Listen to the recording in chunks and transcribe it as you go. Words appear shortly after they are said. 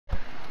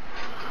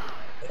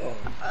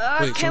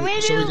Wait, can we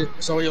do?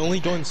 So we only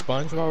doing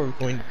SpongeBob or we're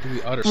going to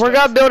do other stuff? We're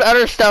gonna build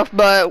other stuff,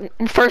 but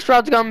first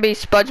round's gonna be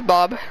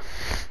SpongeBob.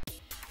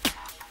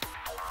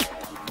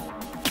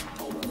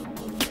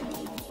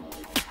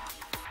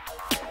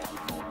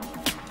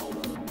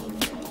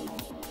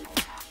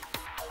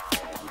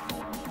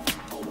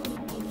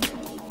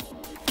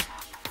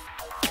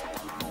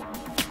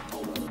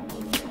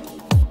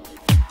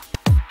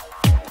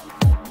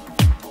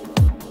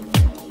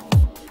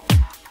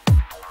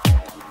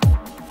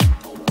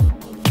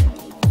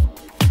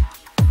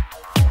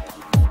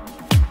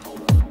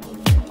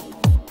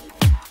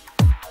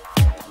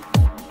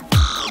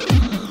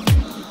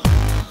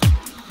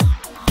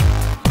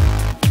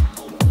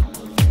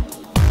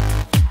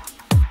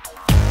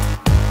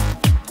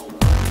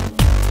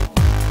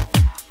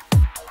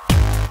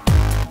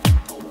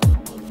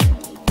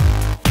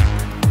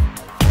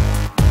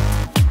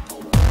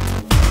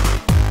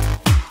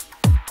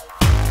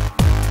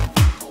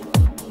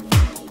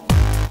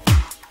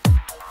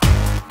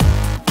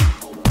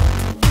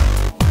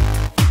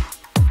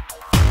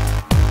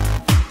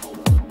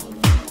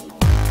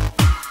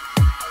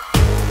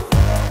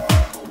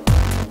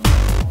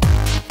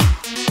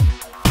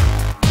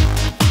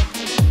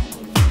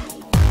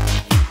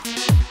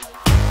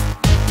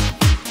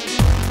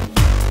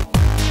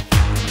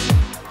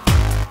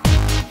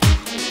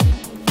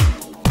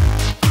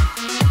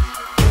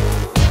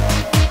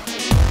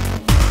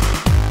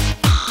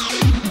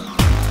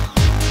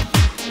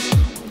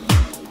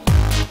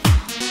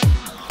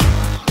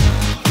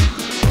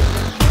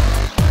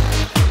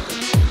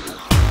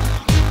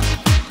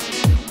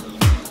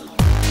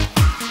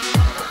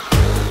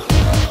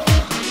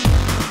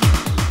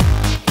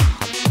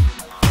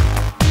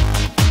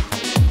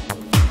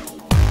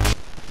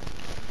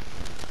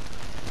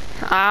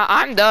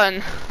 I'm done.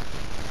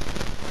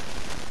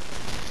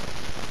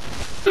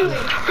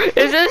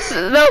 Is this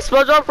the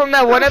SpongeBob from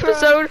that one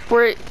episode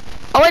where?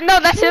 Oh wait, no,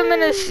 that's him in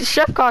his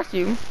chef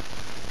costume.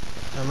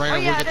 I'm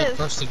ready to work at the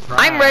crusted crab.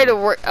 I'm ready to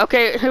work.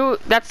 Okay, who?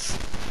 That's.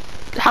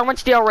 How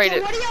much do y'all rate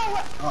it?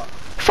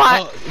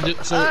 5.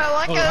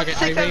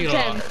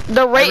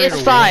 The rate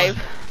is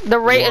 5. The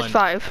rate is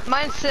 5.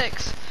 Mine's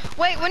 6.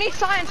 Wait, when he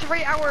signs,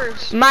 rate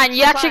ours. Mine,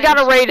 you actually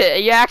gotta rate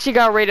it. You actually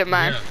gotta rate it,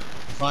 man. Yeah,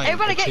 fine,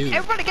 everybody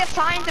get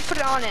signs and put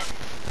it on it.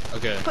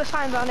 Okay. Put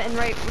signs on it and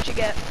rate what you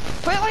get.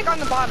 Put it like on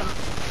the bottom.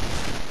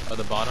 Oh,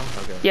 the bottom?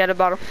 Okay. Yeah, the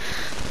bottom.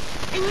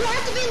 And you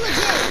have to be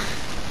legit.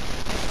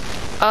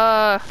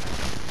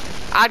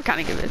 I'd kind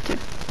of give it a 2.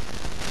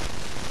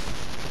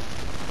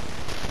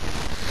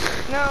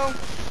 No.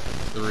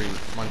 3.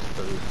 Mine's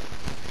 3.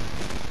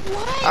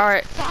 What? All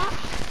right.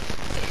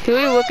 Who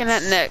are you looking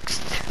at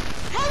next?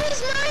 How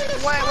is mine the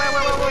Wait.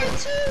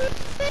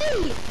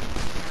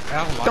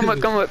 Come on.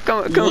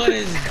 What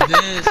is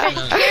this?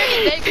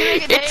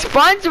 It's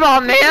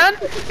SpongeBob, man.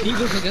 He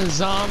looks like a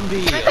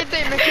zombie. Make a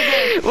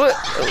day. What?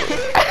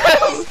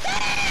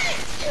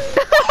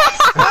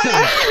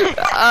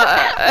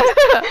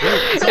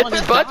 It's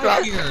SpongeBob.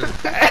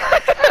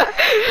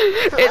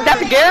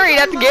 That's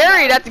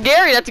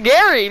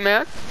Gary,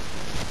 man.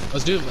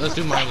 Let's do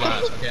mine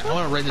last. Okay, I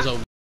want to rate this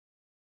over.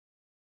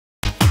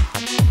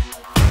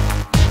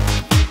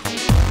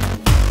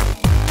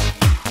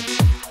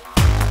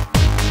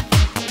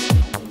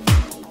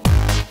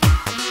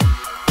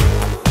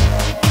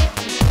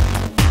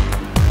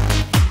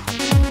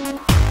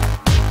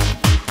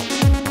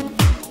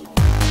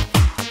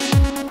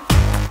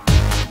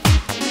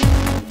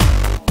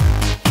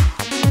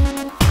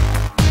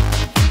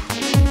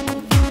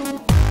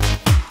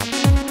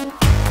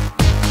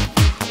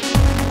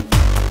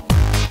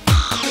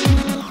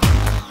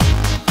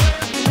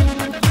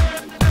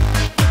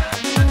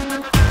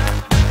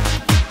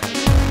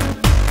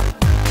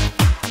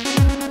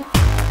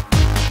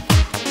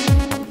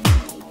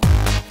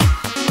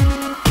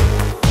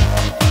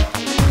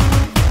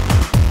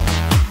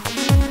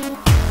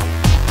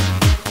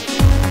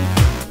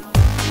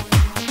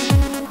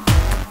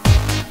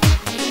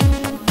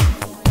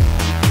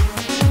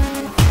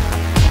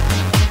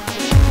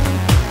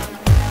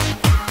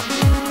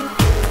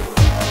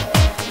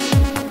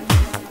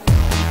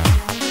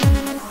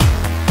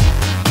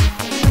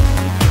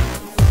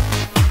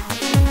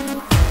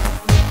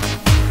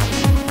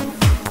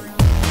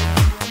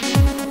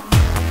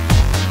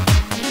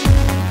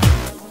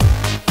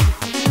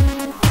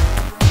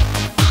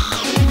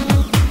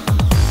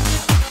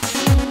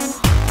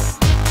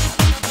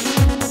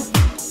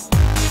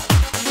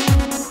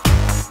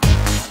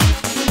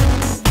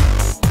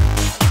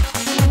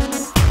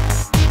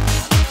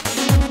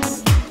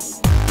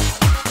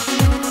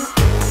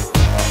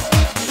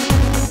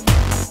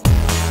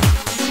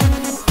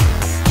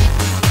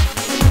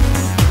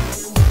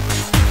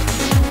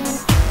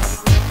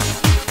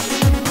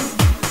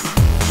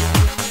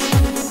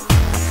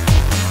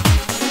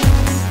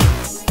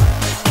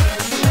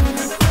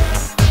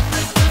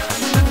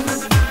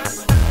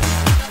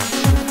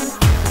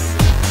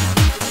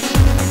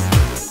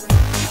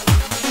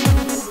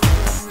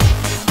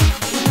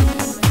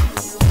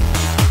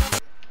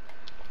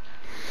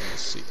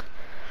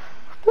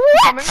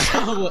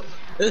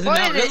 This What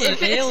not, is it? this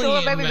Is it still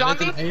a baby man.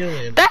 zombie? That's an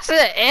alien. That's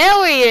an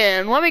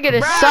alien. Let me get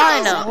a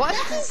sign up. What?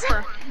 Whose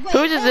is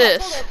hold up,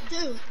 this? hold up,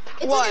 dude.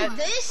 It's What? either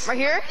this. Right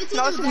here? It's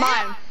No, either this is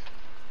that- mine.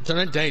 Turn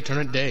it day. Turn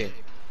it day.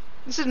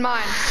 This is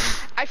mine.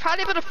 I tried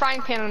to put a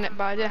frying pan on it,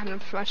 but I didn't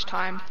have much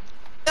time.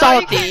 No,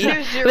 you Salty. can't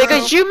do zero.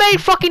 Because you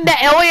made fucking the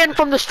alien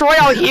from Destroy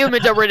All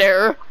Humans over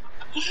there.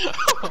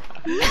 Oh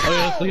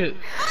yeah, look at.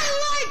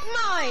 I like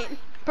mine.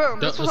 Boom.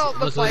 This is how it Let's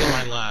looks look like. at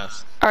mine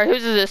last. Alright,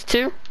 whose is this?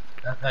 2?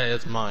 Hey,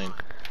 it's mine.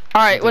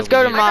 Alright, let's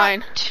go to I got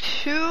mine.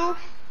 2,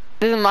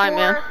 This is mine,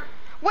 4. man.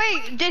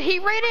 Wait, did he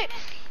rate it?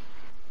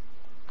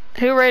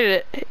 Who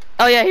rated it?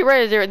 Oh yeah, he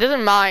rated 0. This is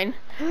mine.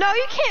 No,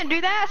 you can't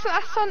do that.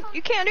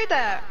 You can't do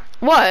that.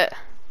 What?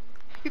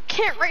 You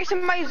can't rate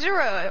somebody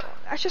 0.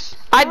 That's just.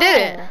 I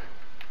did it.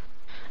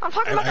 I'm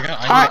talking about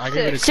the I give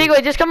it a toxic.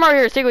 Segway, just come over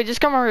here. Segway,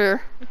 just come over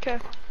here. Okay.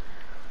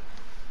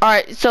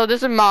 Alright, so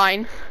this is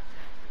mine.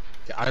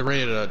 I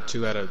rated a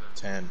 2 out of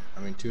 10. I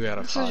mean 2 out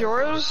of 5. This is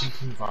yours?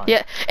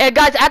 Yeah, and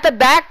guys, at the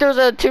back there's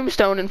a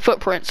tombstone and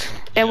footprints.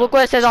 And Yeah, look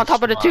what it says on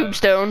top of the subscribe.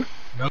 tombstone.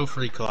 No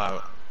free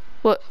clout.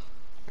 What?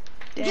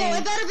 Yo,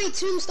 it better be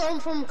Tombstone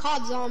from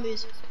COD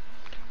Zombies.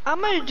 I'm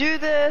gonna do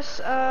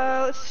this.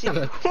 Let's see.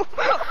 What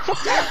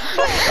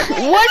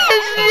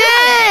is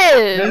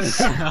this?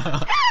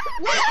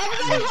 Wait,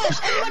 everybody hush,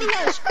 everybody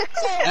hush.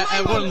 So,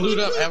 Everyone loot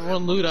up.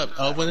 Everyone loot up.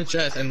 Open the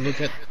chest and look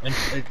at and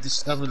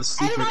discover the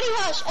secret. everybody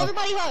hush,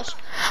 everybody hush.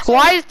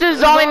 Why is the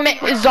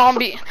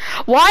zombie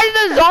Why is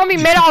the zombie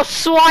made out of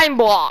slime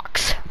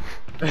blocks?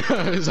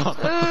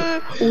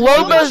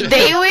 Lobo's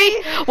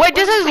Daily? Wait,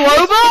 this is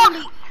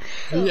Lobo?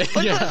 Yeah, What's it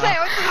say? What's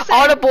it say?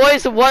 All the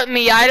boys want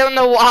me, I don't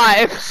know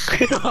why.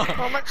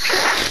 Oh my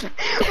god.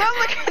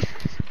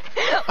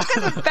 Well, look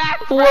at the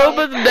back. bro.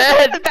 Lobo's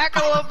dead. The back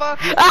of Lobo.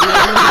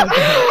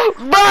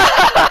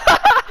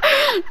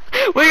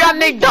 Bruh! We got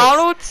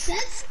McDonald's?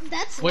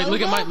 That's Wait,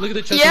 look at Lobo?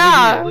 the chest.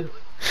 Yeah. Over here. Look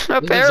at the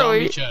zombie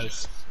Apparently.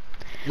 chest.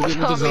 Look at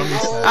the zombie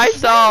chest. I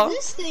saw.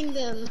 This thing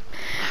then.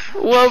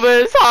 Lobo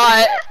is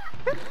hot.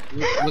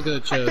 Look at the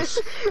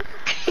chest.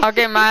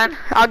 Okay, man.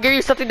 I'll give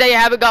you something that you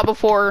haven't got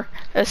before.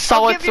 A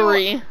solid give you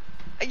 3.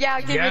 Yeah,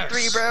 I'll give you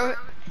 3, bro.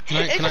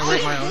 Can I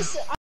rate my own? This,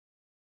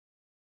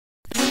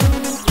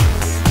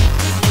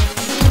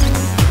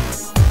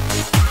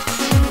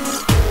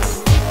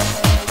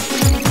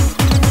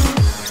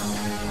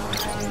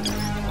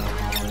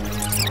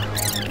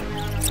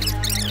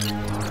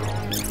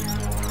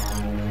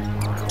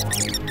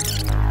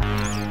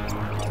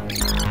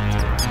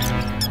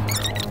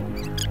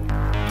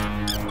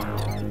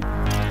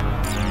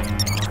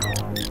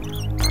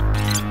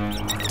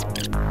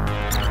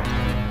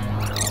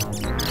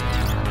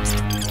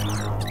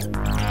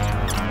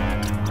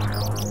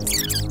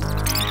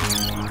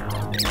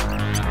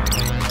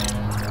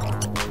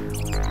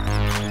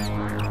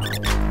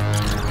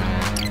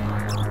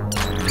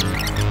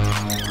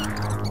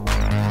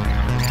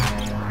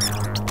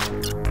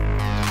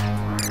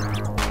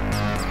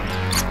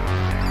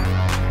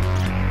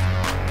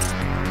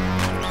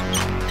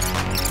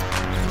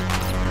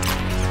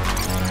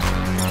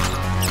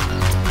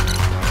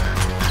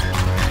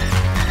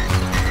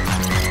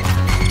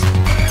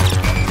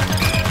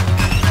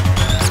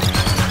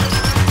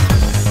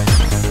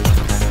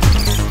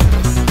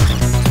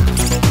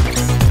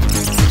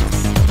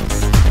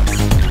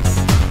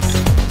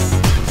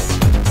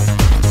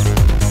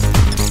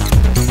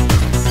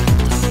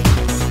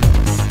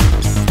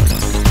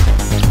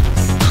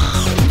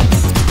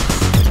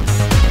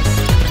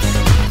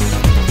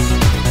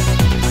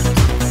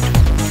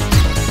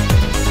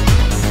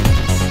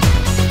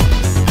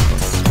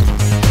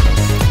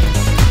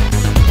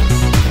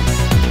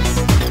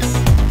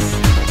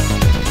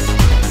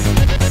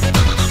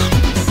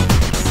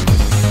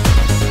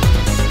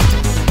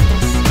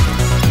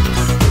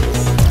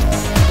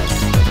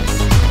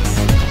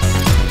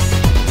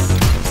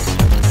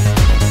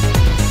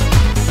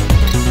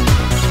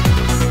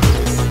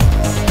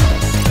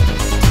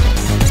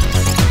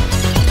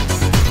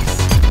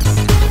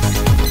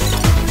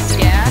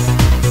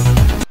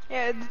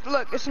 Yeah,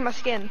 look, this is my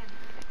skin.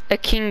 A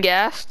King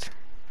Gast.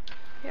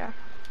 Yeah.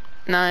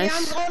 Nice. yeah,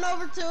 I'm going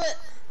over to it.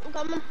 I'm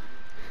coming.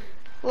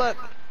 Look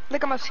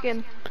at my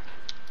skin.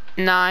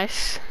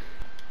 Nice.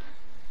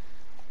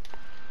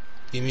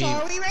 Give me So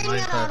are we rating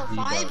that out of Minecraft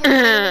 5 or V-Bucks.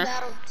 rating it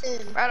out of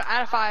 10?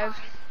 Out of 5.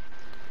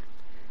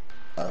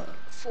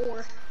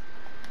 4.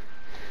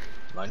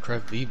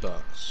 Minecraft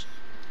V-Bucks.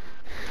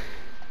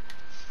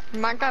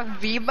 Minecraft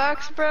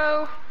V-Bucks,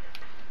 bro.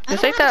 I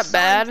This don't ain't have a that sign.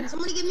 bad. Can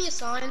somebody give me a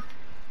sign?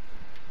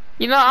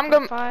 You know, I'm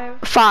going 5.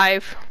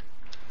 5.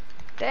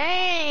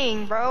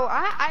 Dang, bro.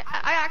 I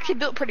actually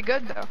built pretty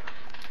good though.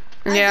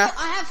 Yeah.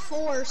 I have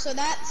 4, so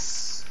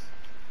that's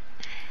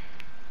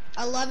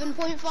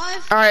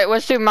 11.5. Alright,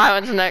 let's do my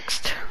ones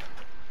next.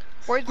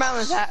 Where's my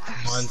one's at?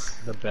 Mine's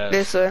the best.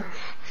 This, Oh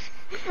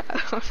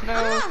I'm no.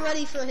 not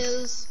ready for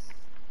his.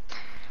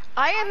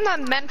 I am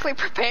not mentally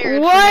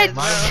prepared. What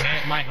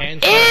My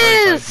hand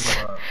is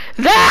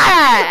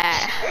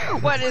that?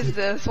 What is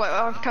this? What?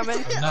 Oh, I'm coming.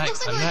 It not-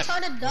 looks I'm like not- a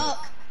retarded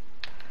duck.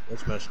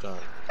 That's messed up.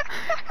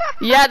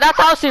 Yeah, that's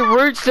honestly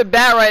Roots the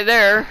bat right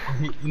there.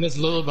 And this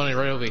little bunny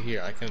right over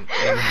here. I can.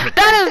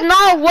 That is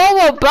not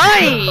Wowo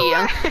Bunny!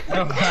 I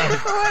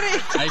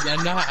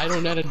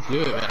don't know how to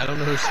do it, man. I don't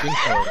know her skin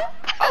color.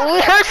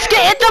 Her skin,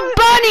 it's a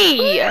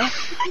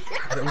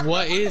bunny!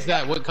 What is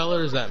that? What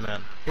color is that,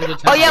 man?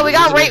 Oh yeah, we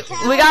gotta rate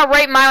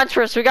Mylons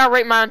first. We gotta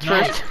rate Mylons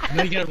first.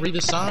 No, you gotta read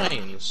the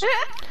signs.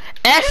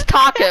 S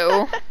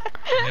Taco.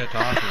 Yeah,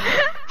 taco.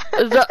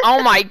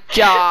 Oh my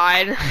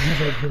god.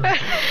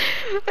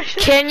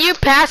 Can you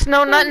pass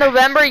No Nut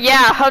November?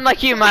 Yeah,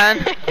 unlike you,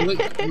 man.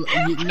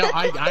 No,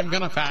 I'm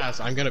gonna pass.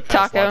 I'm gonna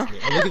pass. Taco.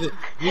 Look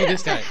at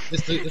this guy.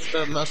 It's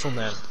the muscle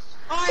man.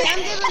 Alright,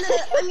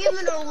 I'm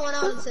giving it a 1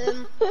 out of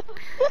 10.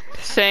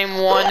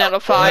 Same 1 out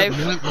of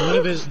 5. One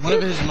of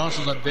his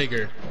muscles are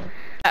bigger.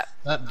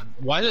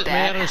 Why is it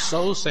made out of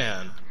soul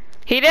sand?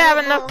 He didn't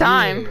have enough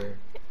time.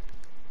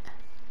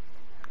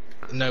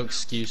 No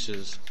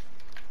excuses.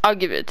 I'll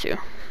give it a 2.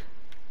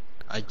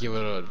 I give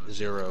it a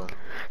 0.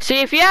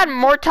 See, if you had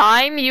more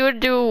time, you would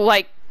do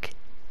like,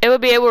 it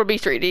would be able to be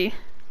 3D.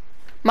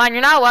 Mine,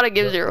 you're not allowed to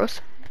give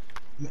zeros.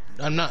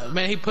 I'm not,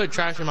 man. He put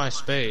trash in my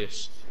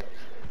space.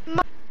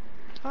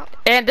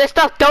 And this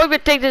stuff, don't even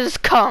think this is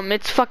cum.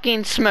 It's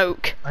fucking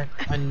smoke.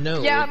 I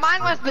know. Yeah,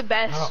 mine was the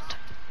best.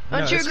 No,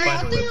 Don't you it's agree?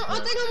 fine. I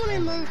think I'm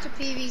gonna move to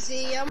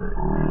PVC.